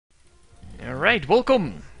Alright,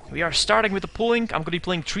 welcome! We are starting with the pulling. I'm gonna be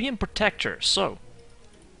playing Treant Protector, so...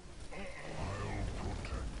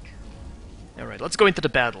 Alright, let's go into the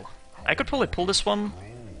battle. I could probably pull this one,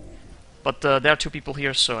 but there are two people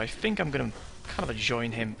here, so I think I'm gonna kind of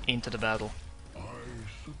join him into the battle.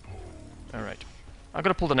 Alright, I'm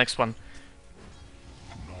gonna pull the next one.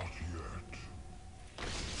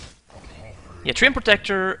 Yeah, Treant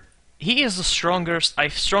Protector, he is the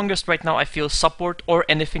strongest right now, I feel, support or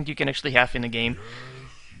anything you can actually have in the game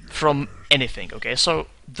from anything, okay? So,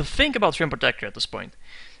 the thing about Treant Protector at this point,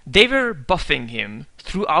 they were buffing him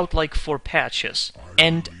throughout like 4 patches,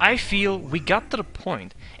 and I feel we got to the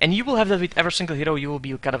point, and you will have that with every single hero, you will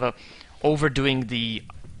be kind of overdoing the,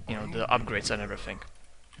 you know, the upgrades and everything.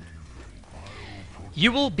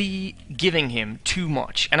 You will be giving him too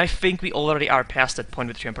much, and I think we already are past that point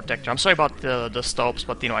with Treant Protector. I'm sorry about the stops,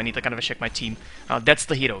 but you know, I need to kind of check my team. That's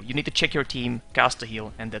the hero. You need to check your team, cast the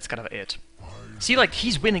heal, and that's kind of it. See, like,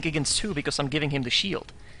 he's winning against 2 because I'm giving him the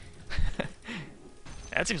shield.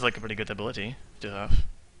 That seems like a pretty good ability to have.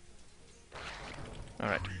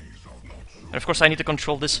 Alright. And of course I need to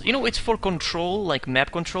control this. You know, it's for control, like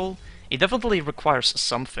map control. It definitely requires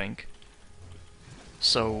something.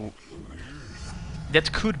 So...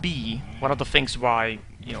 that could be one of the things why,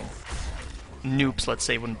 you know, noobs, let's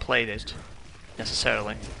say, wouldn't play it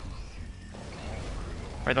necessarily.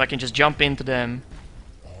 Right, I can just jump into them,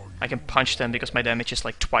 I can punch them because my damage is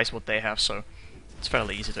like twice what they have, so it's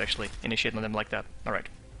fairly easy to actually initiate on them like that. Alright.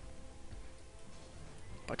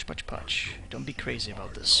 Punch, punch, punch. Don't be crazy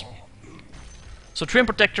about this. So Treant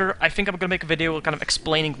Protector, I think I'm gonna make a video kind of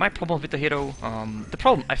explaining my problem with the hero. The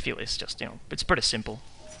problem, I feel, is just, you know, it's pretty simple.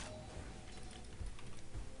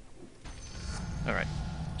 Alright,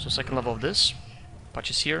 so second level of this. Punch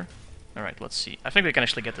is here. Alright, let's see. I think we can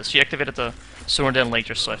actually get this. She activated the sooner than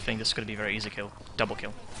later, so I think this is going to be a very easy kill. Double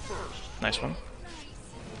kill. Nice one.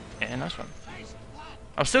 And nice one.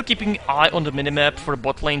 I'm still keeping an eye on the minimap for the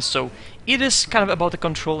bot lane, so it is kind of about the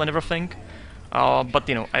control and everything. But,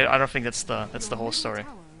 you know, I don't think that's the whole story.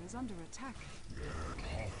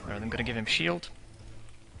 Alright, I'm going to give him shield.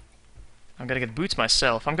 I'm gonna get boots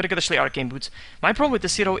myself. I'm gonna get actually arcane boots. My problem with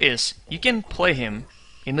this hero is you can play him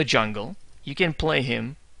in the jungle. You can play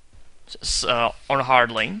him on a hard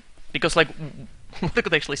lane because like what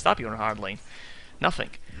could actually stop you on a hard lane? Nothing.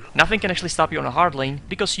 Nothing can actually stop you on a hard lane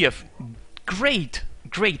because you have great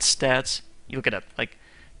stats. You look at that, like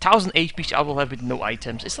 1000 HP I will have with no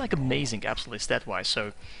items. It's like amazing, absolutely stat-wise.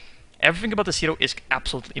 So everything about this hero is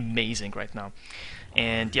absolutely amazing right now.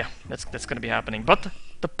 And yeah, that's gonna be happening. But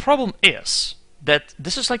the problem is that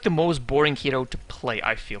this is like the most boring hero to play,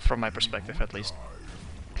 I feel, from my perspective at least.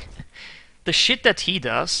 The shit that he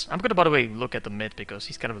does... I'm gonna, by the way, look at the mid because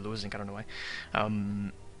he's kind of losing, I don't know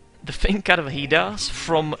why. The thing kind of he does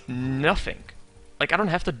from nothing. Like, I don't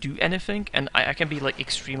have to do anything and I can be like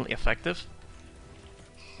extremely effective.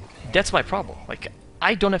 That's my problem. Like,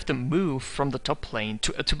 I don't have to move from the top lane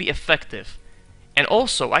to be effective. And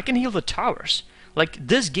also, I can heal the towers. Like,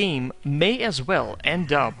 this game may as well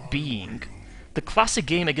end up being the classic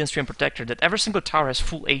game against Treant Protector that every single tower has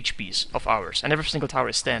full HPs of ours, and every single tower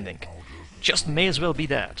is standing. Just may as well be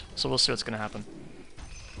that. So we'll see what's gonna happen.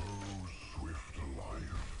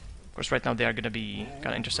 Of course, right now they are gonna be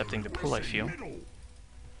kinda intercepting the pull, I feel.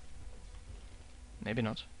 Maybe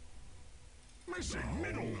not.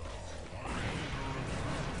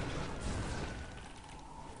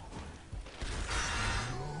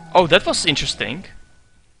 Oh, that was interesting.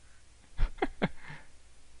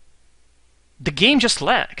 The game just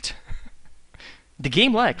lagged. The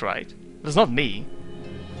game lagged, right? It was not me.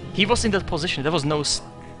 He was in that position. There was no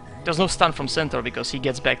stun from center because he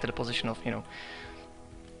gets back to the position of, you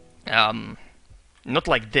know, not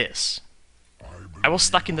like this. I was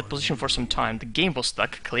stuck in that position for some time. The game was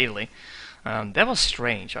stuck, clearly. That was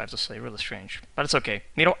strange, I have to say, really strange. But it's okay.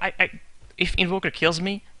 You know, if Invoker kills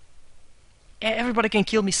me, everybody can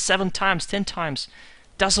kill me 7 times, 10 times.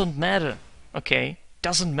 Doesn't matter, okay?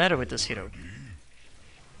 Doesn't matter with this hero.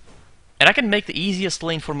 And I can make the easiest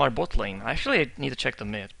lane for my bot lane. Actually, I need to check the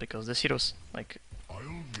mid, because this hero's, like,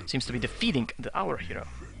 seems to be defeating our hero.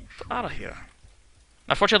 Out of here.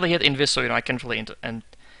 Unfortunately, he had Invis, so, you know, I can't really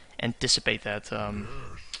anticipate that,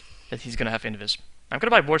 that he's gonna have Invis. I'm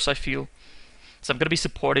gonna buy wards, I feel. So I'm gonna be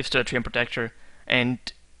supportive to the Treant Protector. And,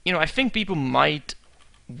 you know, I think people might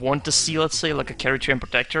want to see, let's say, like a carry Treant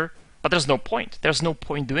Protector, but there's no point. There's no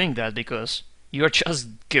point doing that because you're just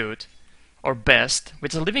good or best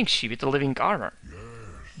with a living shield, with a living armor.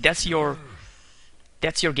 That's your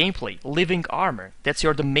gameplay, living armor. That's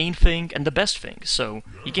the main thing and the best thing. So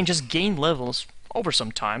you can just gain levels over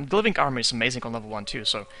some time. The living armor is amazing on level 1 too,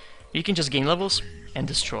 so You can just gain levels and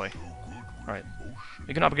destroy. Alright.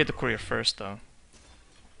 We're gonna upgrade the courier first, though.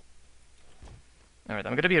 Alright,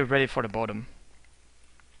 I'm gonna be ready for the bottom.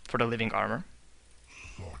 For the living armor.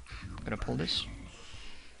 I'm gonna pull this.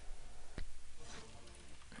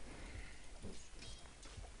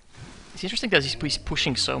 It's interesting that he's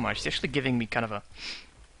pushing so much. He's actually giving me kind of a...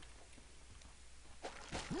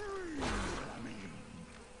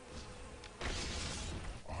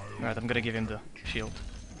 Alright, I'm gonna give him the shield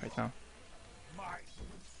right now.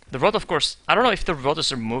 The rod, of course, I don't know if the rod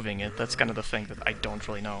is removing it. That's kind of the thing that I don't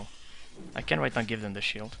really know. I can right now give them the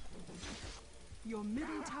shield. Your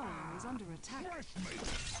middle tower is under attack.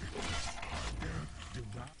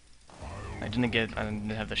 I didn't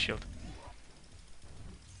have the shield.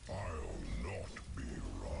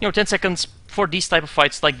 You know, 10 seconds for these type of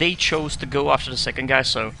fights, like, they chose to go after the second guy,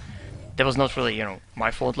 so that was not really, you know, my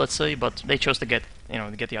fault, let's say, but they chose to get, you know,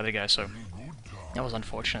 to get the other guy, so that was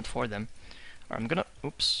unfortunate for them. I'm gonna,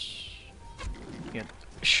 oops. Yeah,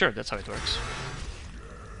 sure, that's how it works.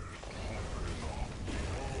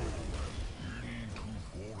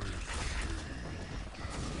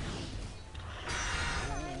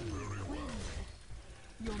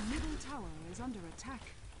 Your middle tower is under attack.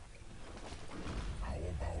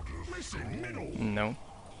 No.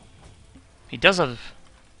 He does have...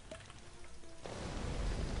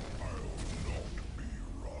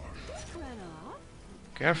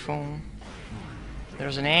 Careful.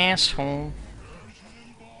 There's an asshole.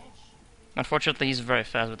 Unfortunately, he's very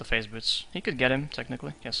fast with the phase boots. He could get him,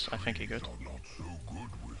 technically. Yes, I think he could.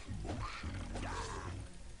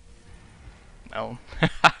 Oh.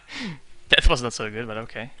 That was not so good, but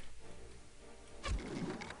okay.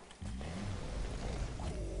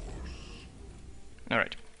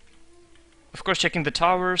 Alright. Of course, checking the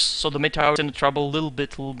towers, so the mid tower's in trouble a little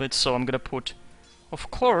bit, so I'm gonna put... Of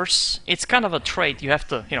course, it's kind of a trait, you have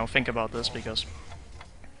to, you know, think about this, because...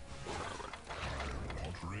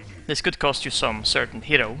 This could cost you some certain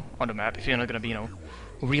hero on the map, if you're not gonna be, you know,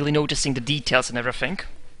 really noticing the details and everything.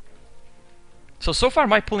 So far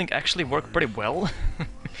my pulling actually worked pretty well,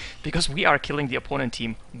 because we are killing the opponent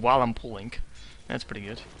team while I'm pulling. That's pretty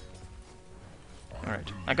good.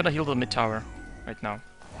 Alright, I'm gonna heal the mid tower right now.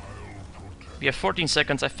 We have 14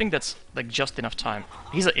 seconds, I think that's like just enough time.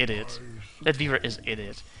 He's an idiot. That Weaver is an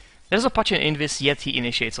idiot. There's a patch in Invis, yet he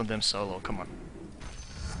initiates on them solo, come on.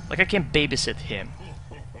 Like, I can't babysit him.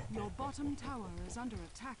 Your bottom tower is under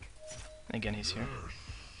attack. Again, he's here.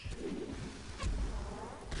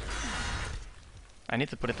 I need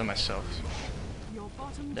to put it on myself. Your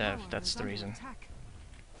bottom tower That's is the under reason. attack.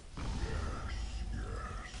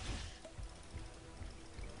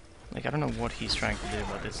 Like, I don't know what he's trying to do,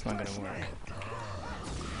 but it's not gonna work.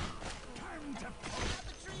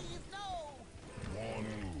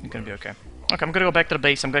 You're gonna be okay. Okay, I'm gonna go back to the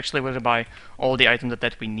base. I'm actually going to buy all the items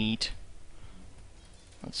that we need.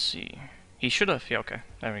 Let's see. He should have. Yeah, okay.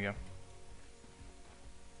 There we go.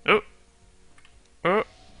 Oh! Oh!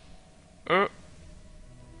 Oh!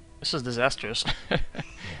 This is disastrous.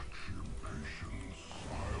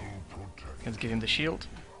 Let's give him the shield.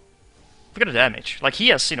 Look at the damage. Like, he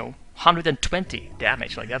has, you know, 120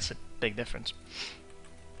 damage. Like, that's a big difference.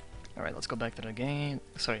 Alright, let's go back to the game.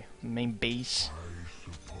 Sorry, main base.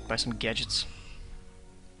 Buy some gadgets.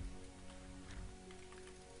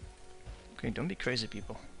 Okay, don't be crazy,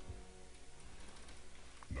 people.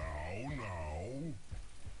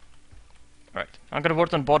 Alright, I'm gonna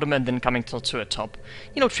ward on bottom and then coming to a top.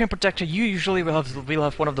 You know, Treant Protector, you usually will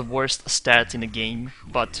have one of the worst stats in the game,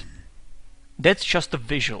 but that's just the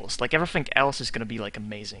visuals. Like, everything else is gonna be, like,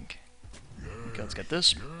 amazing. Okay, let's get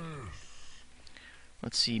this.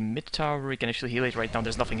 Let's see, mid tower, we can actually heal it right now,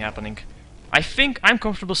 there's nothing happening. I think I'm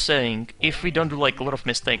comfortable saying, if we don't do, like, a lot of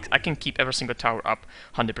mistakes, I can keep every single tower up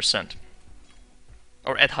 100%.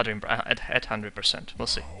 Or at 100%, we'll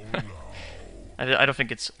see. I don't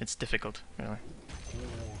think it's difficult, really.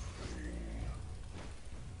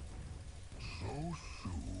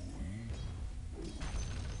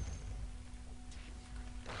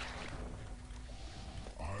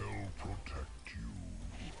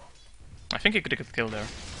 I think you could get killed there.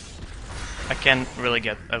 I can't really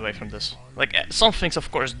get away from this. Like, some things of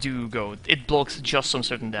course do go. It blocks just some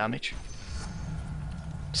certain damage.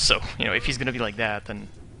 So, you know, if he's gonna be like that, then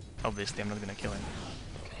obviously I'm not gonna kill him.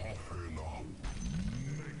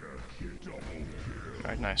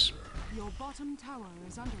 Alright, nice. Your bottom tower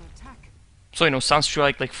is under attack. So, you know,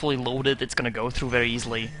 Sunstrike, like, fully loaded, it's gonna go through very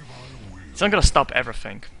easily. It's not gonna stop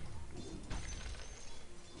everything.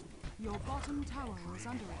 Your bottom tower is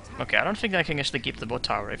under attack. Okay, I don't think I can actually keep the bot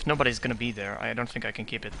tower. If nobody's gonna be there, I don't think I can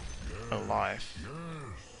keep it alive.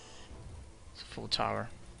 It's a full tower.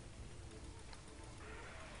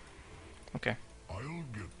 Okay.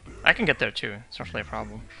 I can get there too. It's not really a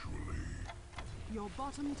problem. Your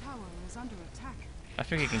bottom tower is under attack. I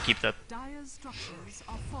think you can keep that. Dire's structures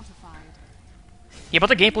are fortified. Yeah, but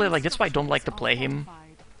the gameplay, like, that's why I don't like to play him.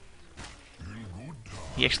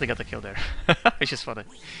 He actually got the kill there. Which is funny.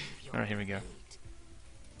 Alright, here we go.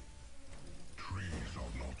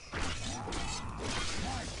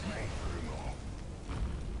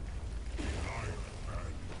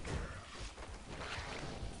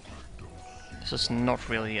 This is not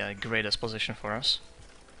really a greatest position for us.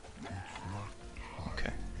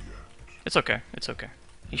 Okay. It's okay, it's okay.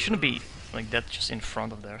 He shouldn't be like that just in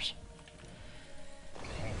front of theirs.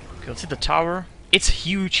 Okay, let's hit the tower. It's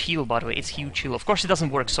huge heal, by the way, it's huge heal. Of course it doesn't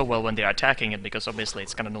work so well when they're attacking it, because obviously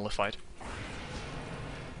it's kind of nullified.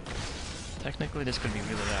 Technically this could be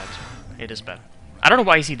really bad. It is bad. I don't know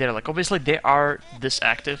why is he there, like obviously they are this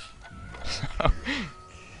active. So,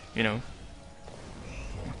 you know.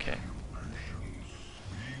 Okay.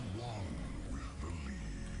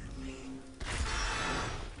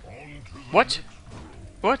 What?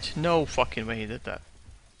 What? No fucking way he did that.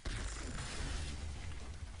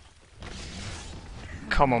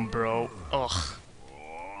 Come on, bro. Ugh.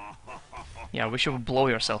 Yeah, I wish you would blow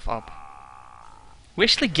yourself up. Who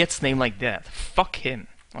actually gets named like that? Fuck him.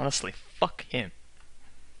 Honestly, fuck him.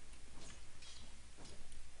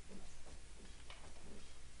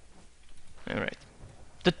 Alright.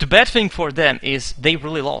 The bad thing for them is they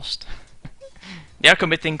really lost. They are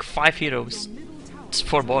committing 5 heroes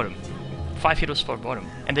for bottom. 5 heroes for bottom.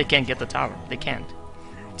 And they can't get the tower. They can't.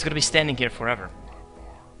 It's gonna be standing here forever.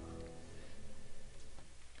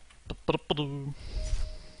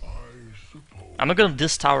 I'm not gonna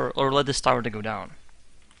this tower or let this tower to go down.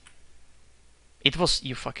 It was,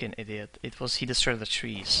 you fucking idiot. It was, he destroyed the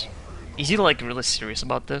trees. Is he like really serious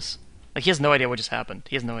about this? Like he has no idea what just happened.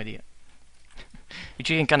 He has no idea. Which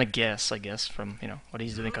you can kind of guess, I guess, from, you know, what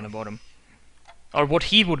he's doing on the bottom. Or what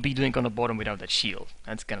he would be doing on the bottom without that shield.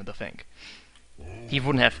 That's kind of the thing. He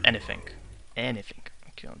wouldn't have anything. Anything.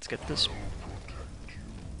 Okay, let's get this.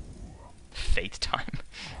 Fate time.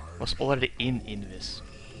 Was already in this.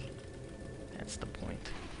 That's the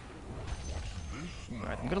point.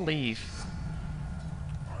 Alright, I'm gonna leave.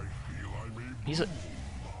 He's a...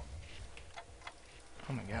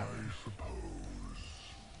 Oh my god.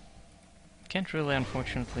 Can't really,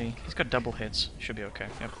 unfortunately. He's got double hits. Should be okay.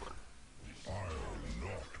 Yep.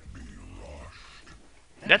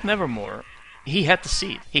 That Nevermore, he had to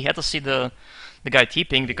see it. He had to see the guy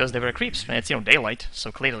TPing because they were creeps. And it's, you know, daylight,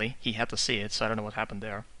 so clearly he had to see it, so I don't know what happened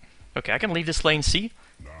there. Okay, I can leave this lane C.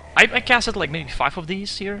 I casted like maybe 5 of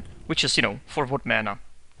these here, which is, you know, for what mana?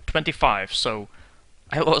 25, so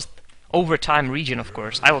I lost over time region, of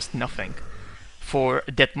course. I lost nothing for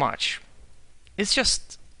that much. It's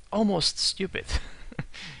just almost stupid.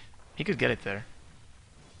 He could get it there.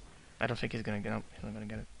 I don't think he's gonna get up. He's not gonna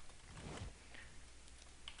get it.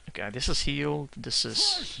 Okay, this is healed. This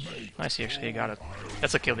is nice. He actually got it.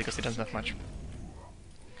 That's a kill because he doesn't have much.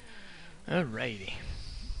 Alrighty.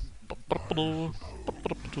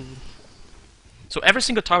 So every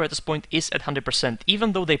single tower at this point is at 100%,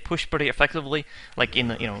 even though they push pretty effectively, like in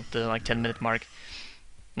the, you know, the like 10-minute mark.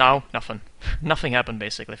 Now nothing. Nothing happened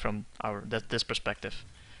basically from our this perspective.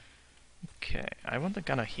 Okay, I want to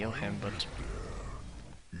kinda heal him, but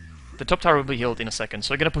the top tower will be healed in a second,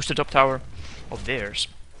 so we're gonna push the top tower of theirs.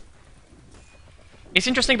 It's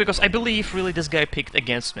interesting because I believe really this guy picked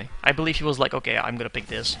against me. I believe he was like, okay, I'm gonna pick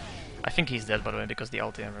this. I think he's dead, by the way, because the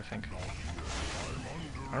ulti and everything.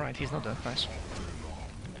 Alright, he's not dead. Nice. The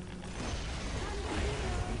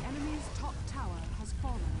enemy's top tower has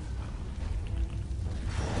fallen.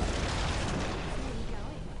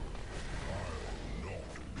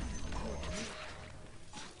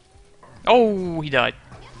 Oh, he died.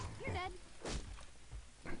 You're dead.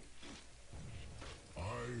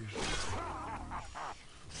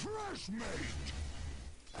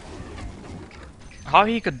 How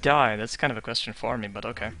he could die, that's kind of a question for me, but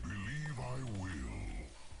okay.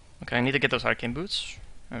 Okay, I need to get those arcane boots.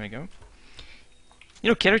 There we go.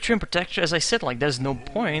 You know, carry Treant Protector, as I said, like, there's no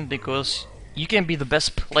point, because you can be the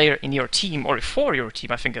best player in your team, or for your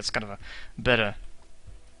team. I think that's kind of a better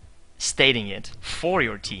stating it. For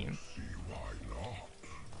your team.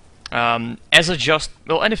 As a just,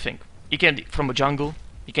 well, anything. You can, from a jungle,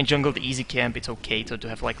 you can jungle the easy camp, it's okay to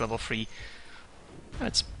have, like, level 3.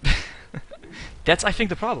 That's... That's, I think,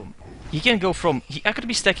 the problem. He can go from... I could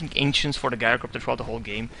be stacking Ancients for the Gyrocopter throughout the whole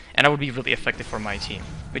game, and I would be really effective for my team,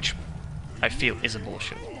 which I feel is a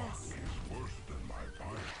bullshit.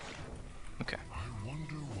 Okay.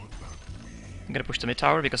 I'm gonna push the mid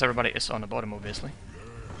tower, because everybody is on the bottom, obviously.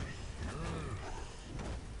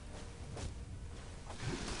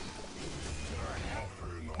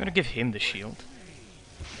 gonna give him the shield.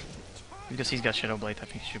 Because he's got Shadow Blade, I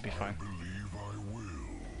think he should be fine.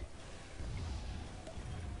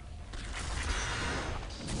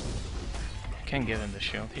 Can't give him the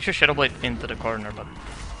shield. He should Shadow Blade into the corner, but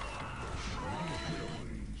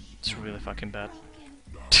it's really fucking bad.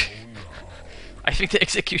 I think the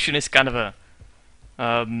execution is kind of a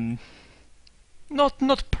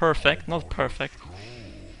not perfect,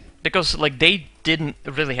 because like they didn't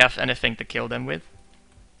really have anything to kill them with,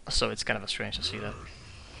 so it's kind of strange to see that.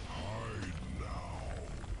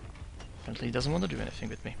 Apparently he doesn't want to do anything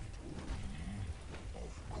with me.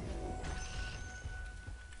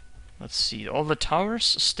 Let's see, all the towers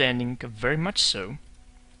standing very much so.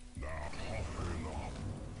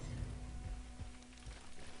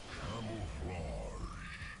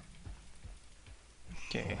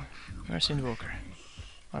 Okay, where's the Invoker?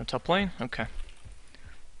 On the top lane? Okay.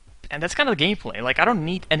 And that's kind of the gameplay, like I don't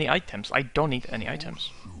need any items,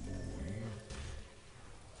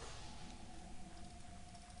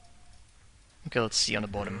 Okay, let's see on the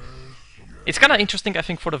bottom. It's kind of interesting, I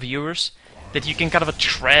think, for the viewers, that you can kind of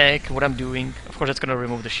track what I'm doing. Of course, it's gonna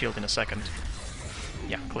remove the shield in a second.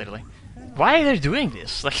 Yeah, clearly. Why are they doing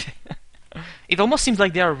this? Like, it almost seems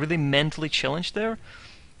like they are really mentally challenged there,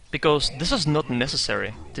 because this is not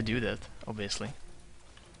necessary to do that, obviously.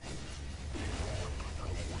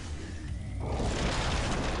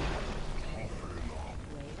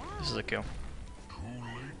 This is a kill.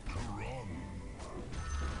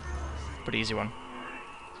 Pretty easy one.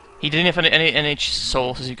 He didn't have any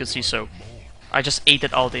souls, as you can see, so I just ate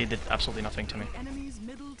it all day, did absolutely nothing to me. Enemy's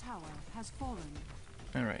middle tower has fallen.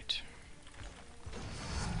 Alright.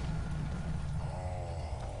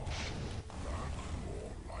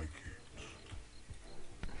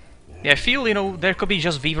 Yeah, I feel, you know, there could be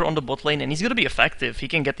just Weaver on the bot lane, and he's gonna be effective. He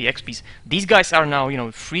can get the XPs. These guys are now, you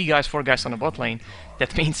know, 3 guys, 4 guys on the bot lane.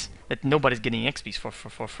 That means that nobody's getting XPs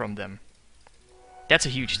from them. That's a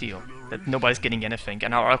huge deal, that nobody's getting anything.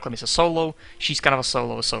 And our Alchemy is a solo, she's kind of a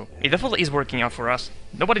solo, so it definitely is working out for us.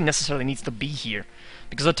 Nobody necessarily needs to be here,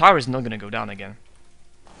 because the tower is not gonna go down again.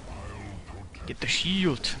 Get the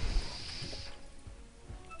shield.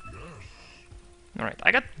 Alright,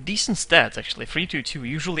 I got decent stats actually, 3-2-2.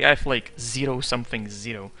 Usually I have like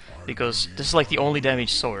 0-something-0, because this is like the only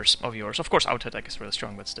damage source of yours. Of course, auto attack is really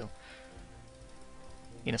strong, but still.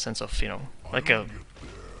 In a sense of, you know, like a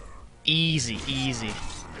easy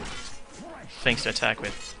things to attack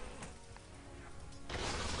with.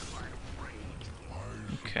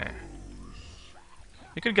 Okay.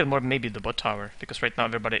 We could get more, maybe the bot tower, because right now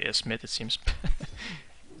everybody is mid, it seems.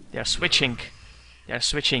 They are switching. They are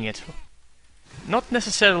switching it. Not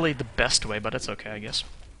necessarily the best way, but it's okay, I guess.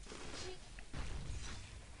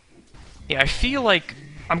 Yeah, I feel like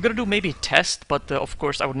I'm gonna do maybe a test, but of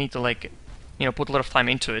course I would need to, like, you know, put a lot of time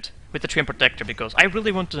into it with the Treant Protector, because I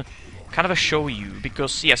really want to kind of show you,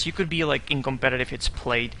 because yes, you could be like in competitive, it's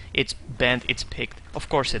played, it's banned, it's picked. Of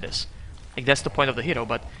course it is. Like, that's the point of the hero,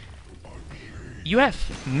 but you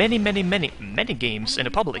have many games in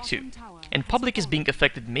the public too. And public is being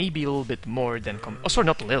affected maybe a little bit more than oh, sorry,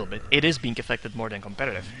 not a little bit. It is being affected more than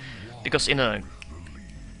competitive, because in a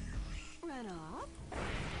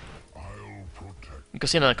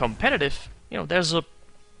competitive, you know, there's a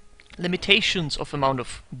limitations of amount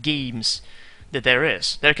of games that there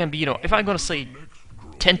is. There can be, you know, if I'm gonna say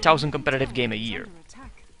 10,000 competitive game a year,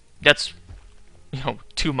 that's, you know,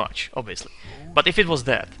 too much, obviously. But if it was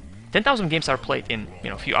that, 10,000 games are played in, you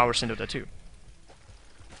know, a few hours into Dota 2.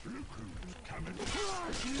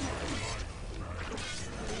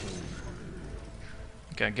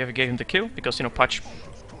 Okay, gave him the kill, because, you know, Patch,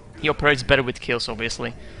 he operates better with kills,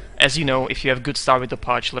 obviously. As you know, if you have good start with the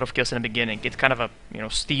Patch, a lot of kills in the beginning, it kind of a, you know,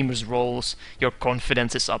 steamers rolls, your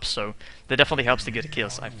confidence is up, so that definitely helps to get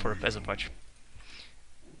kills as a Patch.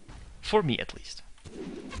 For me, at least.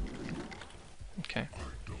 Okay.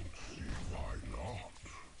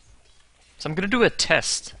 So I'm gonna do a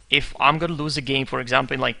test. If I'm gonna lose a game, for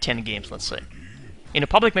example, in like 10 games, let's say. In a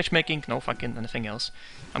public matchmaking, no fucking anything else.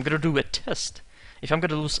 I'm gonna do a test. If I'm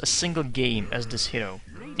gonna lose a single game as this hero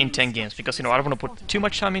in 10 games, because, you know, I don't want to put too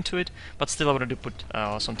much time into it, but still I want to put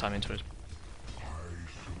some time into it.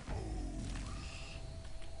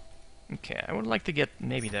 Okay, I would like to get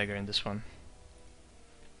maybe dagger in this one.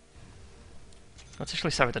 Let's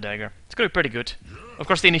actually start with the dagger. It's gonna be pretty good. Of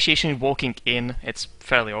course, the initiation walking in, it's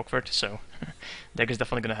fairly awkward, so dagger's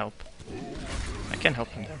definitely gonna help. I can help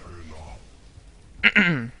him there.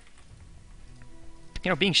 You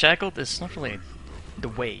know, being shackled is not really the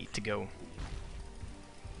way to go.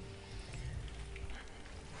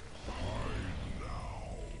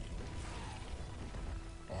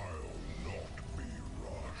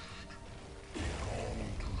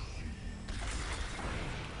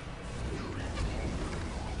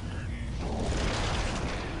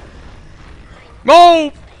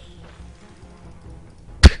 No!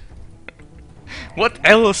 What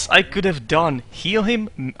else I could have done? Heal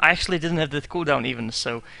him? I actually didn't have the cooldown even,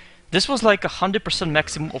 so this was like 100%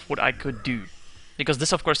 maximum of what I could do. Because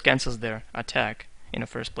this of course cancels their attack in the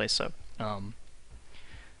first place, so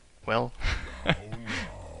well I'm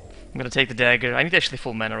gonna take the dagger. I need actually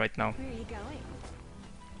full mana right now. Where are you going?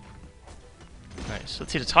 Nice.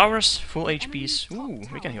 Let's see the towers, full HPs. Ooh,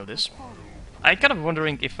 we can heal this. I'm kind of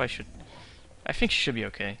wondering if I should. I think she should be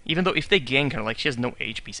okay. Even though if they gank her, like she has no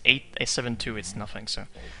HPs. 8-7-2, it's nothing, so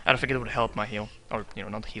I don't think it would help my heal. Or, you know,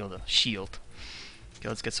 not heal, the shield. Okay,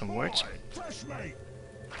 let's get some words.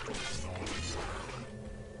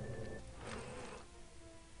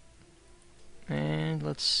 And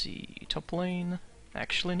let's see, top lane.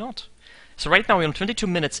 Actually not. So right now we're on 22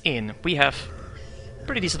 minutes in. We have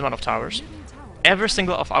pretty decent amount of towers. Every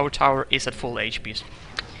single of our tower is at full HPs.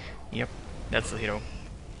 Yep, that's the hero.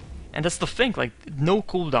 And that's the thing, like, no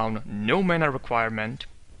cooldown, no mana requirement.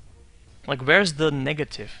 Like, where's the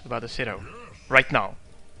negative about this hero? Right now.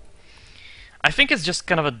 I think it's just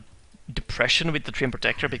kind of a depression with the Treant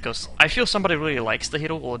Protector, because I feel somebody really likes the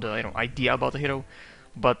hero, or the, you know, idea about the hero,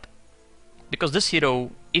 but because this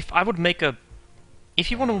hero, if I would make a... If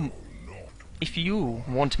you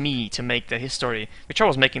want me to make the history, which I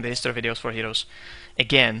was making the history videos for heroes,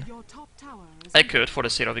 again, I could for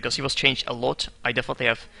this hero, because he was changed a lot. I definitely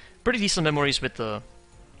have pretty decent memories with the...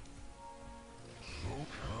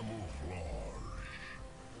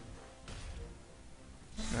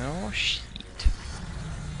 Oh shit.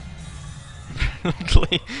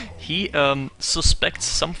 He suspects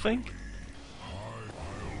something?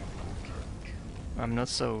 I'm not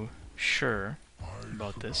so sure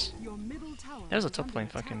about this. There's a top lane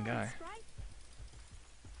fucking guy.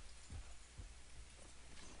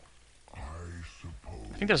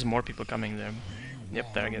 I think there's more people coming there.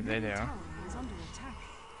 Yep, there they are.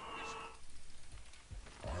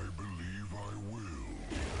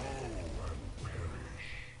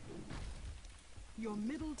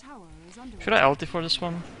 Should I ulti for this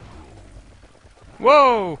one?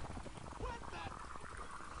 Whoa!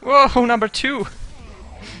 Whoa, number 2!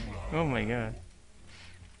 Oh my god.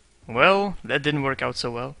 Well, that didn't work out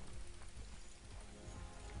so well.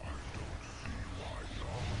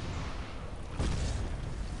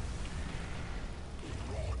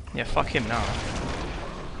 Yeah, fuck him now.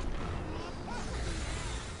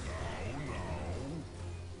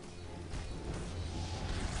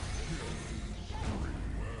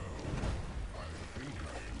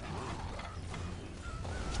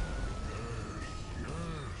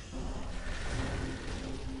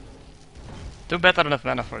 Too bad I don't have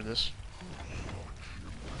mana for this.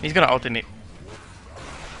 He's gonna ulti me.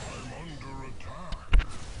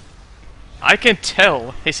 I can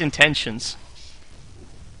tell his intentions.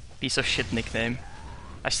 Piece of shit nickname.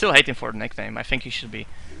 I still hate him for the nickname. I think he should be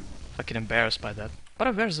fucking embarrassed by that.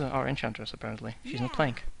 But where's our enchantress apparently? She's not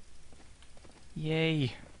playing.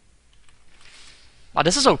 Yay. Ah,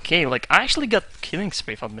 this is okay. Like, I actually got killing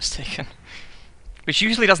spree if I'm mistaken. Which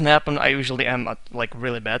usually doesn't happen. I usually am at like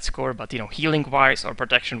really bad score, but you know, healing wise or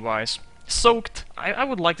protection wise. Soaked. I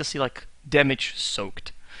would like to see like damage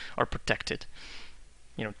soaked or protected.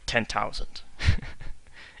 You know, 10,000.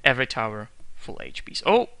 Every tower full HPs.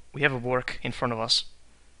 Oh, we have a work in front of us.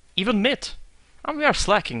 Even mid. And we are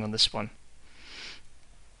slacking on this one.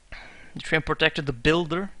 The Treant Protector, the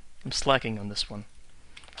builder. I'm slacking on this one.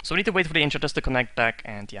 So we need to wait for the enchantress to connect back,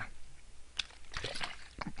 and yeah.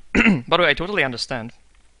 By the way, I totally understand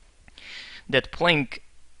that playing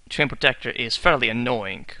Treant Protector is fairly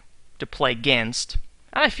annoying to play against,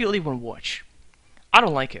 and I feel even watch. I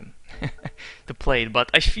don't like him to play it,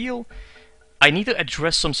 but I feel I need to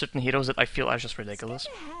address some certain heroes that I feel are just ridiculous.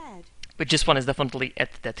 But this one is definitely at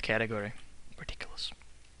that category. Ridiculous.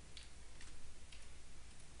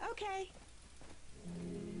 Okay.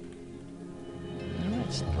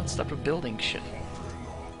 Let's stop rebuilding shit.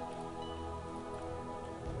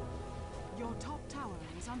 Your top tower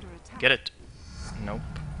is under attack. Get it? Nope.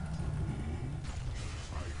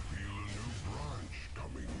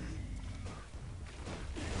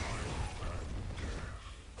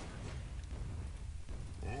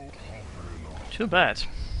 Too bad.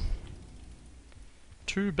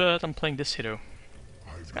 Too bad I'm playing this hero.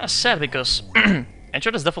 It's kinda sad because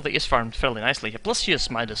Enchantress definitely is farmed fairly nicely. Plus she is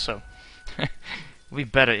Midas, so it would be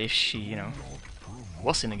better if she, you know,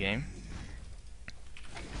 was in the game.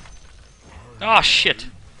 Ah, shit!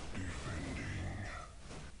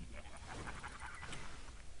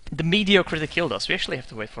 The mediocrity killed us. We actually have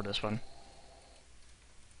to wait for this one.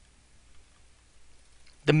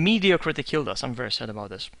 The mediocrity killed us. I'm very sad about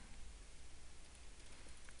this.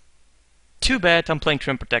 Too bad I'm playing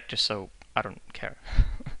Treant Protector, so I don't care.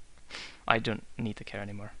 I don't need to care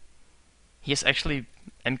anymore. He is actually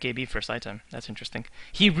MKB first item. That's interesting.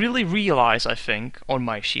 He really relies, I think, on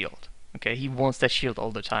my shield. Okay, he wants that shield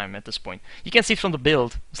all the time at this point. You can see it from the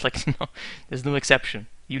build. It's like, no, there's no exception.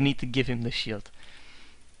 You need to give him the shield.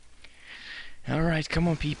 Alright, come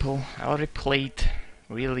on people. I already played.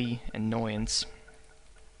 Really annoyance.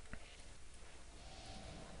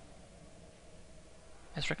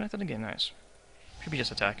 Has reconnected again, nice. Should be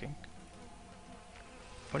just attacking.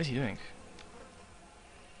 What is he doing?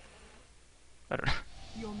 I don't know.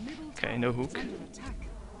 Okay, no hook.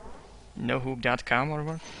 No hook.com or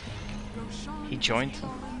whatever. He joined.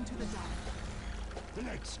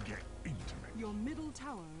 Let's get intimate. Your middle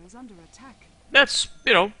tower is under attack. That's,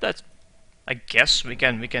 you know, that's... I guess we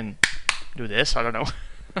can do this, I don't know.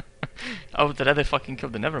 I would rather fucking kill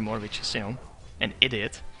the Nevermore, which is, you know, an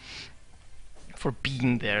idiot. For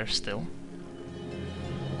being there still.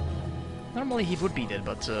 Normally he would be dead,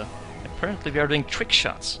 but apparently we are doing trick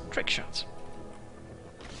shots. Trick shots.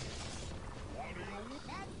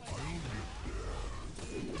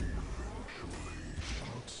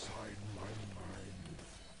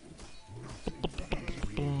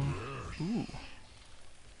 Ooh.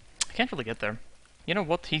 I can't really get there. You know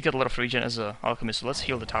what? He got a lot of regen as a alchemist, so let's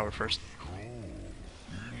heal the tower first.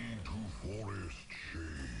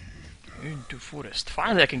 Into forest.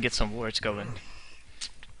 Finally I can get some words going.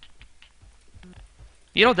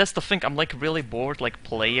 You know, that's the thing, I'm like really bored, like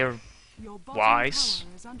player-wise.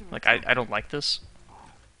 Like, I don't like this.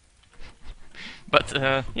 But,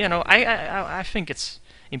 you know, I think it's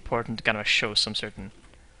important to kind of show some certain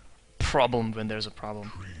problem when there's a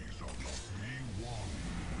problem.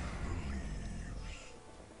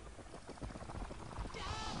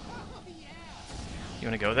 You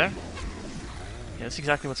wanna go there? Yeah, that's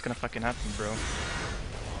exactly what's gonna fucking happen, bro.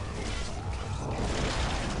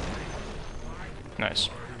 Nice.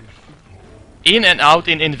 In and out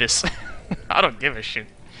in Invis. I don't give a shit.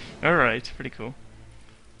 Alright, pretty cool.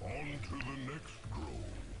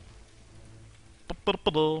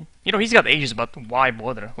 You know, he's got Aegis, but why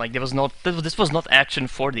bother? Like, this was not action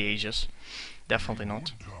for the Aegis. Definitely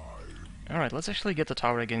not. Alright, let's actually get the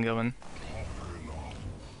tower again going.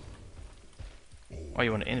 Oh,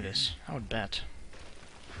 you want to Invis? I would bet.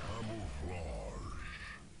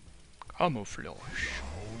 Camouflage.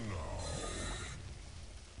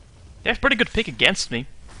 They have pretty good pick against me.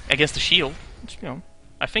 Against the shield. It's, you know,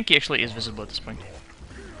 I think he actually is visible at this point.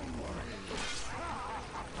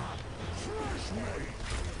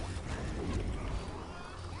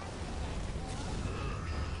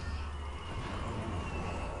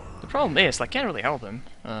 The problem is, I can't really help him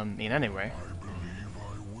in any way.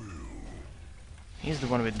 He's the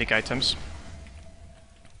one with big items.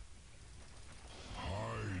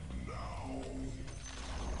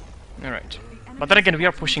 Alright. But then again, we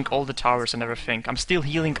are pushing all the towers and everything. I'm still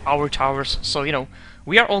healing our towers, so, you know,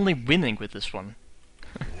 we are only winning with this one.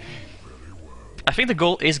 I think the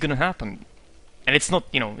goal is gonna happen. And it's not,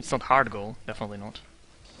 you know, it's not hard goal. Definitely not.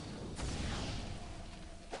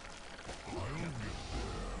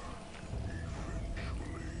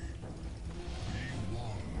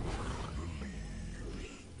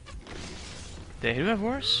 They do have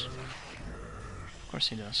wars? Of course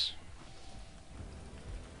he does.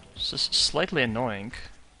 It's just slightly annoying.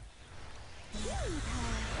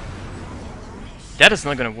 That is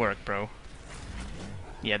not gonna work, bro.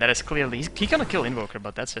 Yeah, that is clearly... He gonna kill Invoker,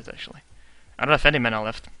 but that's it, actually. I don't have any mana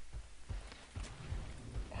left.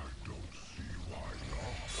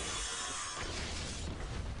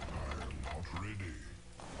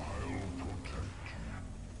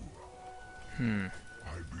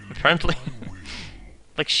 Apparently...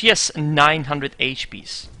 like, she has 900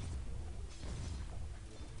 HPs.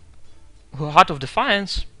 Heart of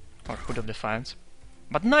Defiance, or Hood of Defiance,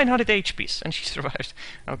 but 900 HPs, and she survived.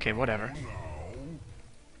 Okay, whatever.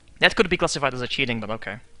 That could be classified as a cheating, but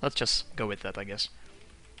okay. Let's just go with that, I guess.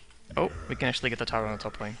 Oh, we can actually get the tower on the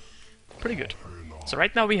top lane. Pretty good. So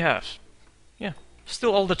right now we have, yeah,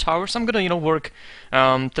 still all the towers. I'm gonna, you know, work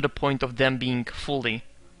to the point of them being fully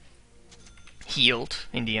healed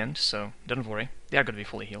in the end, so don't worry. They are gonna be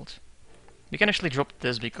fully healed. We can actually drop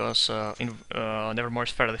this because Nevermore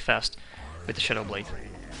is fairly fast with the Shadow Blade.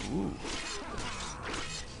 Ooh.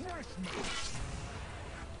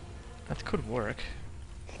 That could work.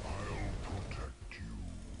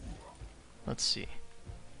 Let's see.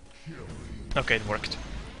 Okay, it worked.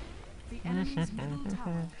 I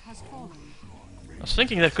was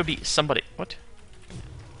thinking there could be somebody... What?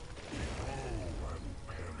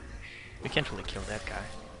 We can't really kill that guy.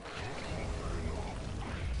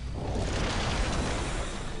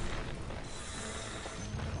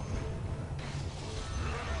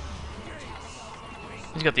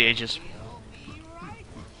 He's got the ages.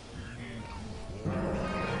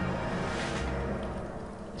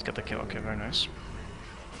 He's got the kill. Okay, very nice.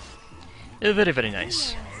 Very, very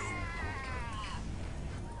nice.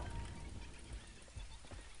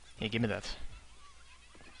 Yeah, give me that.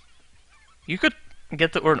 You could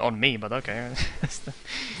get the urn on me, but okay.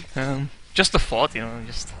 Just the thought, you know,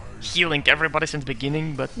 just healing everybody since the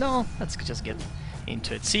beginning, but no, let's just get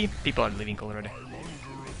into it. See, people are leaving already.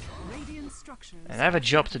 And I have a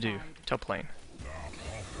job to do, top lane.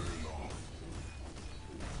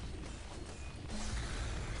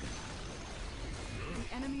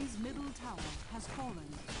 The enemy's middle tower has fallen.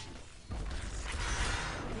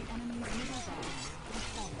 The enemy's middle tower has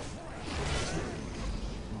fallen.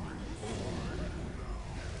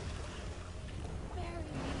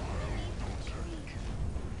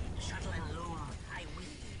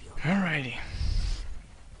 Alrighty.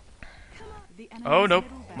 The Oh enemy's nope,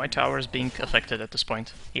 middle my tower is being affected at this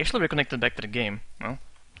point. He actually reconnected back to the game. Well,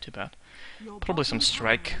 too bad. Your Probably some bottom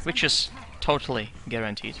strike, tower is which under is attack. totally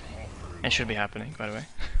guaranteed. And should be happening, by the way.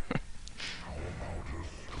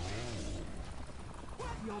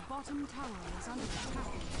 Your bottom tower is under attack.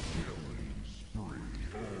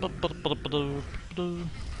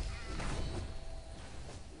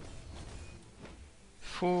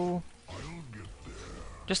 Fool.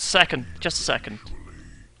 Just a second, just a second.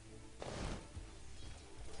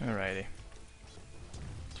 Alrighty.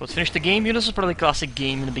 So let's finish the game. You know, this is probably a classic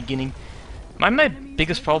game in the beginning. My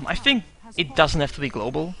biggest problem, I think it doesn't have to be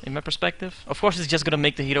global, in my perspective. Of course, it's just gonna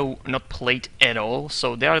make the hero not played at all,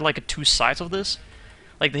 so there are like two sides of this.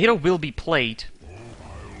 Like, the hero will be played.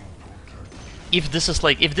 If this is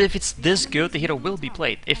like, if it's this good, the hero will be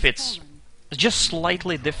played. If it's just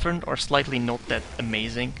slightly different or slightly not that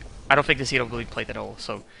amazing, I don't think this hero will be played at all,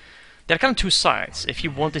 so... There are kind of two sides. If you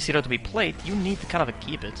want this hero to be played, you need to kind of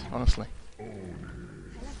keep it, honestly.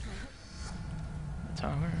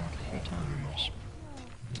 Towers.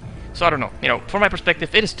 So I don't know, you know, from my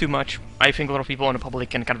perspective it is too much. I think a lot of people in the public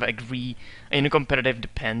can kind of agree. In a competitive,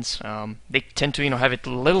 depends. They tend to, you know, have it a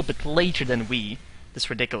little bit later than we. This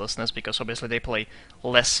ridiculousness, because obviously they play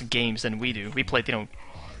less games than we do. We play, you know,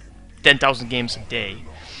 10,000 games a day.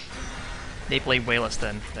 They play way less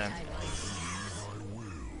than.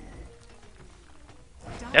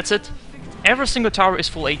 That's it. Every single tower is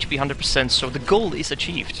full HP 100%, so the goal is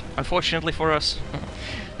achieved. Unfortunately for us,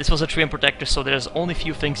 this was a Treant Protector, so there's only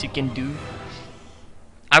few things you can do.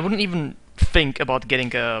 I wouldn't even think about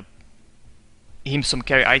getting him some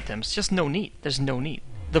carry items. Just no need. There's no need.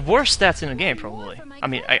 The worst stats in the game, probably. I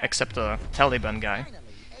mean, except the Taliban guy.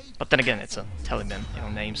 But then again, it's a Taliban, you know,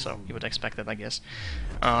 name, so you would expect it, I guess.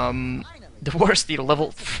 The worst, you know,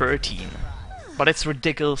 level 13. But it's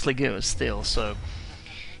ridiculously good still, so...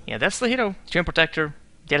 Yeah, that's the hero, Treant Protector.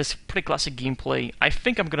 That is pretty classic gameplay. I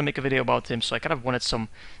think I'm gonna make a video about him, so I kind of wanted some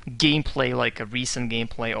gameplay, like a recent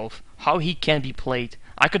gameplay of how he can be played.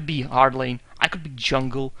 I could be hard lane, I could be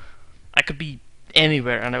jungle, I could be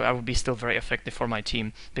anywhere, and I would be still very effective for my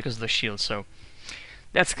team because of the shield, so...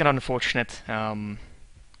 That's kind of unfortunate,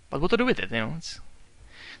 but what to do with it, you know? It's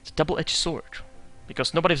a double-edged sword.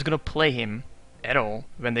 Because nobody's gonna play him at all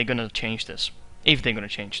when they're gonna change this. If they're gonna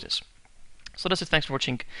change this. So that's it, thanks for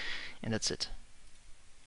watching, and that's it.